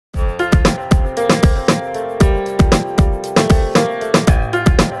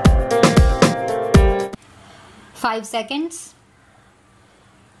5 seconds.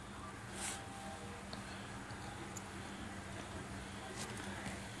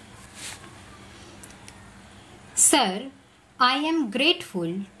 Sir, I am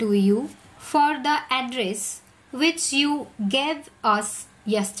grateful to you for the address which you gave us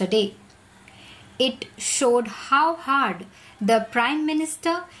yesterday. It showed how hard the Prime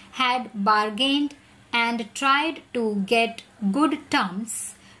Minister had bargained and tried to get good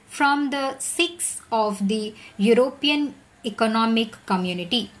terms from the 6 of the European Economic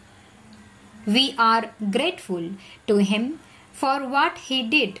Community. We are grateful to him for what he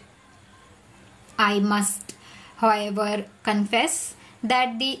did. I must, however, confess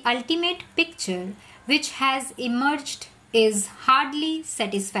that the ultimate picture which has emerged is hardly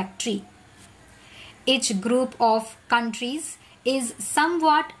satisfactory. Each group of countries is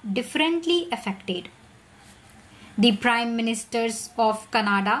somewhat differently affected. The Prime Ministers of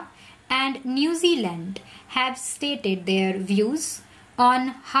Canada and New Zealand have stated their views on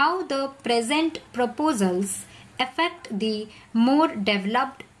how the present proposals affect the more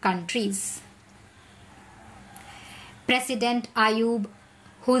developed countries. President Ayub,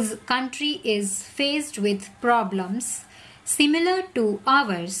 whose country is faced with problems similar to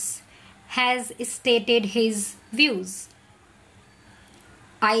ours, has stated his views.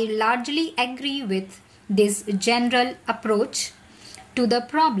 I largely agree with this general approach to the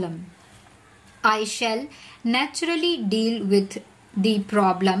problem. I shall naturally deal with the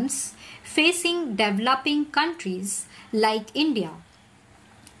problems facing developing countries like India.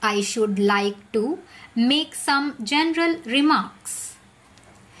 I should like to make some general remarks.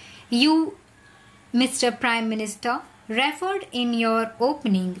 You, Mr. Prime Minister, referred in your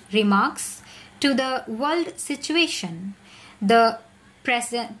opening remarks to the world situation, the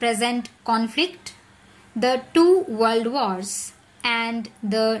present conflict, the 2 world wars, and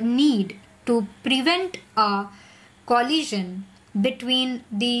the need to prevent a collision between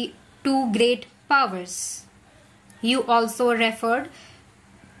the 2 great powers. You also referred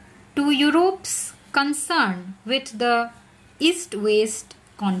to Europe's concern with the East-West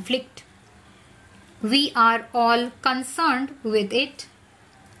conflict. We are all concerned with it.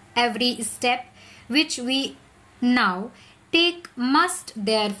 Every step which we now take must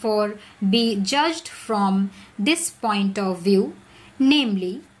therefore be judged from this point of view,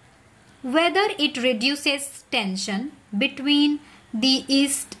 namely, whether it reduces tension between the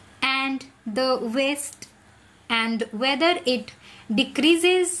East and the West, and whether it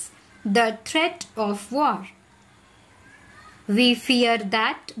decreases the threat of war. We fear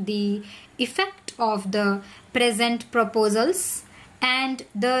that the effect of the present proposals and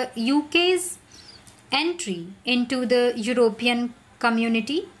the UK's entry into the European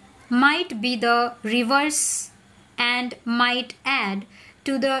Community might be the reverse and might add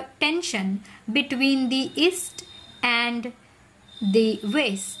to the tension between the East and the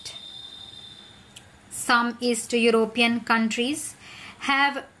West. Some East European countries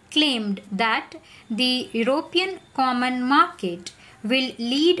have claimed that the European Common Market will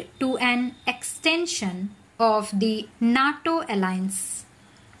lead to an extension of the NATO alliance.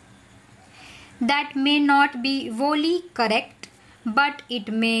 That may not be wholly correct, but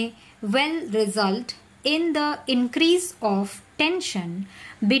it may well result in the increase of tension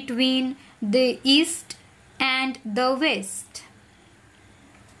between the East and the West.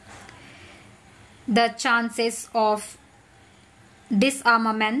 The chances of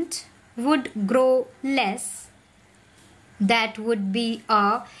disarmament would grow less. That would be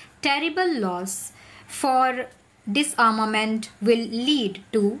a terrible loss, for disarmament will lead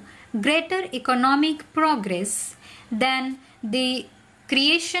to greater economic progress than the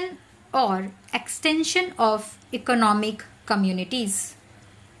creation or extension of economic communities.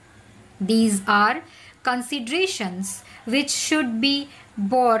 These are considerations which should be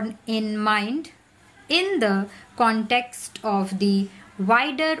borne in mind in the context of the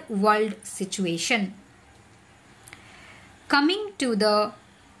wider world situation. Coming to the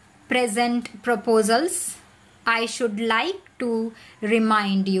present proposals, I should like to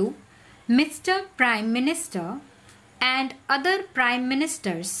remind you, Mr. Prime Minister and other Prime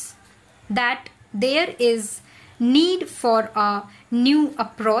Ministers, that there is need for a new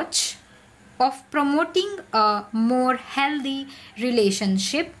approach of promoting a more healthy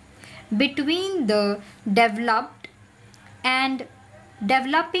relationship between the developed and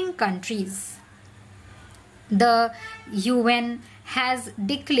developing countries. The UN has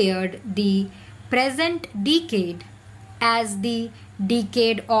declared the present decade as the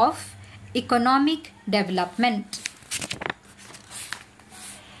decade of economic development.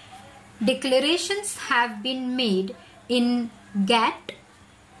 Declarations have been made in GATT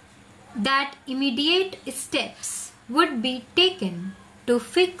that immediate steps would be taken to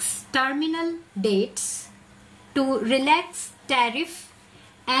fix terminal dates, to relax tariff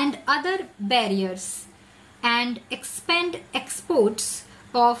and other barriers, and expand exports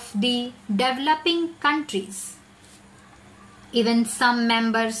of the developing countries. Even some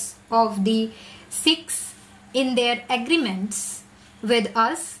members of the Sikhs in their agreements with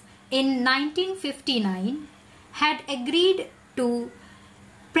us in 1959 had agreed to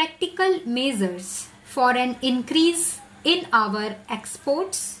practical measures for an increase in our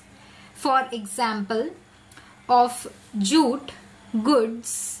exports, for example, of jute,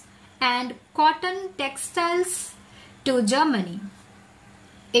 goods and cotton textiles to Germany.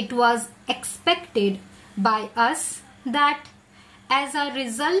 It was expected by us that as a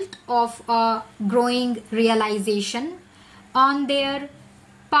result of a growing realization on their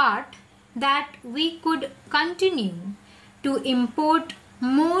part that we could continue to import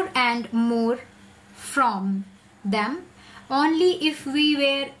more and more from them only if we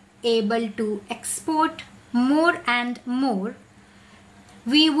were able to export more and more,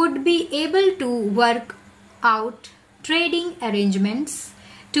 we would be able to work out trading arrangements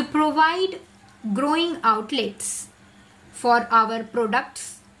to provide growing outlets for our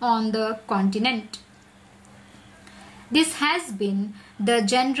products on the continent. This has been the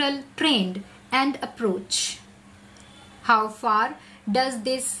general trend and approach. How far does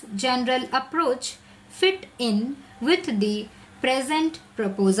this general approach fit in with the present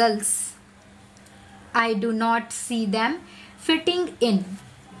proposals? I do not see them fitting in.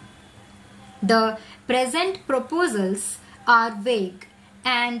 The present proposals are vague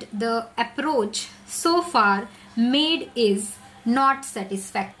and the approach so far made is not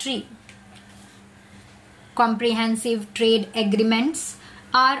satisfactory. Comprehensive trade agreements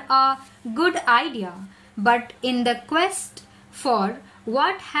are a good idea, but in the quest for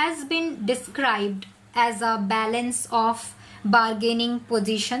what has been described as a balance of bargaining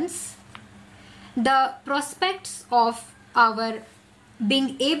positions, the prospects of our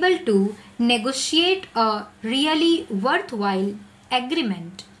being able to negotiate a really worthwhile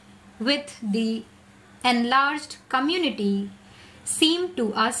agreement with the enlarged community seem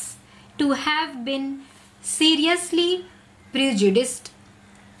to us to have been seriously prejudiced.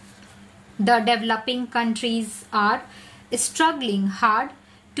 The developing countries are struggling hard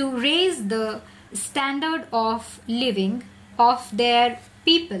to raise the standard of living of their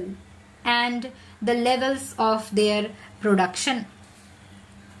people and the levels of their production.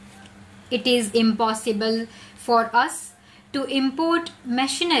 It is impossible for us to import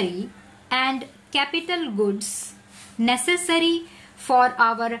machinery and capital goods necessary for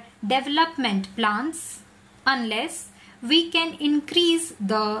our development plans unless we can increase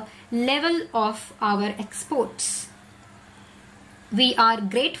the level of our exports. We are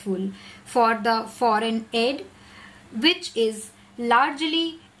grateful for the foreign aid, which is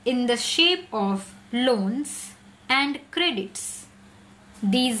largely in the shape of loans and credits.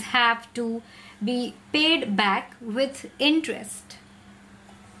 These have to be paid back with interest.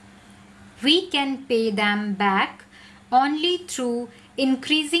 We can pay them back only through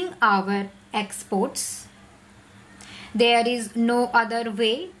increasing our exports. There is no other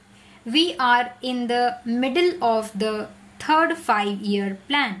way. We are in the middle of the third 5-year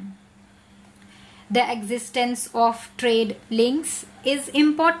plan. The existence of trade links is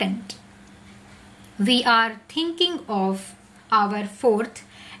important. We are thinking of our fourth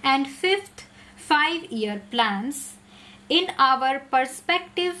and fifth 5-year plans in our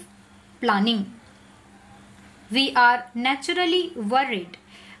perspective planning. We are naturally worried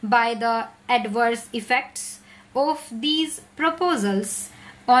by the adverse effects of these proposals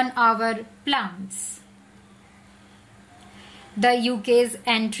on our plans. The UK's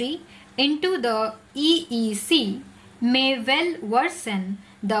entry into the EEC may well worsen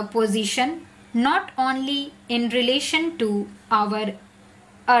the position not only in relation to our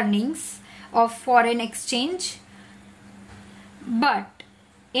earnings of foreign exchange, but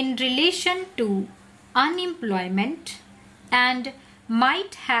in relation to unemployment and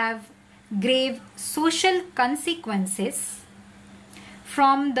might have grave social consequences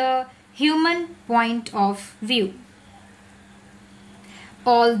from the human point of view.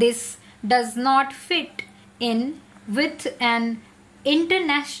 All this does not fit in with an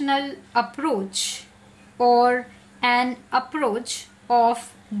international approach or an approach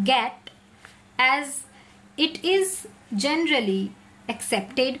of GATT as it is generally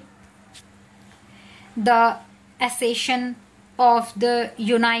accepted. The accession of the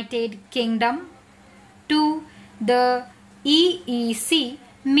United Kingdom to the EEC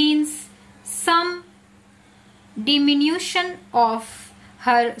means some diminution of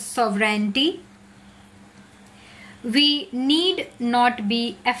her sovereignty. We need not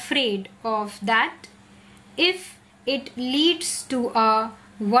be afraid of that if it leads to a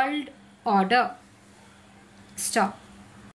world order. Stop.